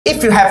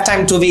If you have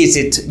time to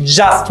visit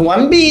just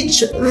one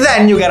beach,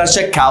 then you gotta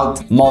check out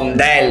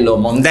Mondello.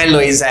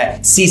 Mondello is a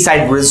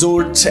seaside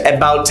resort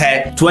about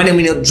a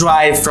 20-minute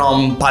drive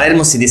from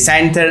Palermo city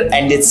center,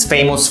 and it's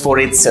famous for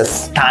its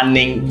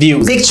stunning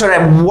views. Picture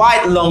a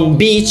wide long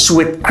beach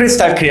with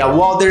crystal clear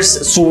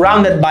waters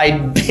surrounded by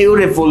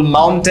beautiful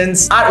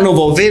mountains, Art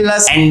Nouveau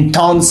villas, and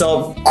tons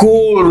of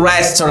cool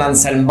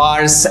restaurants and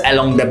bars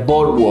along the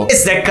boardwalk.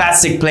 It's the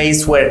classic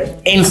place where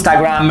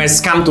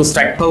Instagrammers come to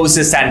strike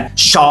poses and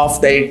show off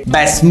their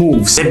best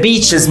moves. The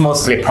beach is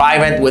mostly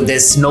private with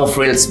these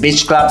no-frills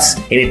beach clubs.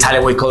 In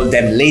Italy we call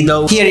them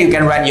lido. Here you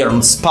can rent your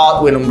own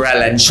spot with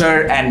umbrella and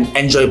chair and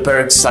enjoy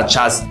perks such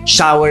as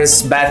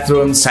showers,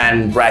 bathrooms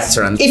and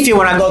restaurants. If you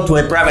wanna go to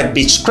a private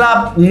beach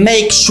club,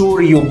 make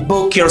sure you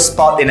book your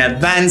spot in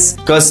advance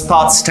because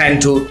spots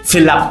tend to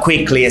fill up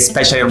quickly,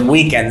 especially on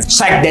weekends.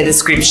 Check the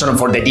description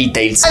for the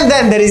details. And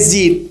then there is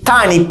the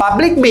tiny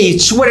public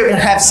beach where you can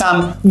have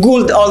some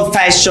good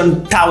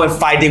old-fashioned towel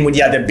fighting with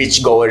the other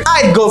beachgoers.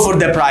 I'd go for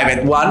the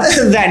private one,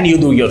 then you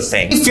do your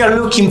thing. If you're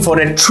looking for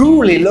a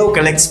truly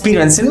local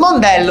experience in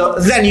Mondello,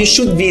 then you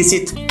should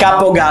visit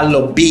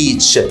Capogallo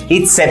Beach.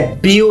 It's a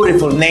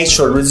beautiful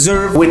nature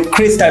reserve with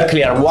crystal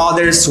clear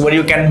waters where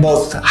you can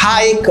both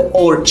hike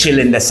or chill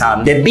in the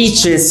sun. The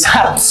beach is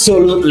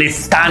absolutely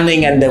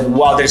stunning and the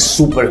water is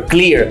super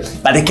clear,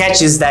 but the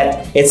catch is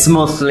that it's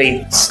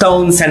mostly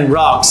stones and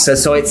rocks,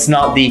 so it's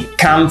not the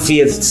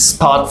comfiest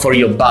spot for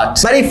your butt.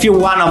 But if you're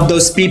one of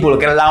those people who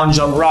can lounge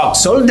on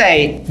rocks all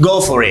day,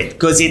 go for it,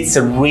 because it's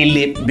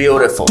really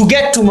beautiful. To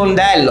get to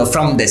Mondello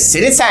from the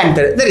city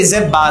center, there is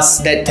a bus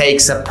that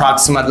takes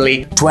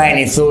approximately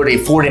 20, 30,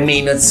 40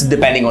 minutes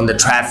depending on the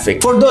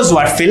traffic. For those who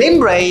are feeling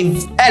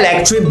brave,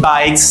 electric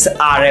bikes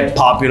are a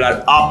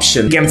popular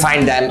option. You can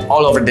find them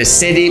all over the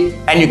city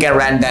and you can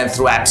rent them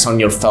through apps on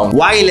your phone.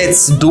 While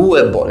it's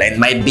doable and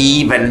might be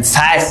even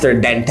faster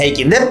than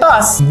taking the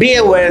bus, be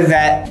aware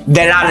that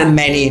there aren't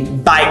many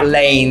bike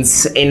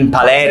lanes in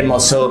Palermo,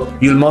 so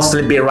you'll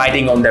mostly be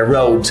riding on the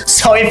road.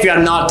 So if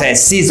you're not a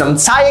seasoned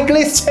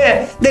cyclist,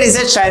 there is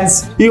a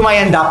chance you might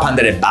end up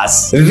under a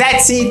bus.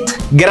 That's it,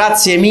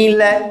 grazie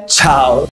mille, ciao!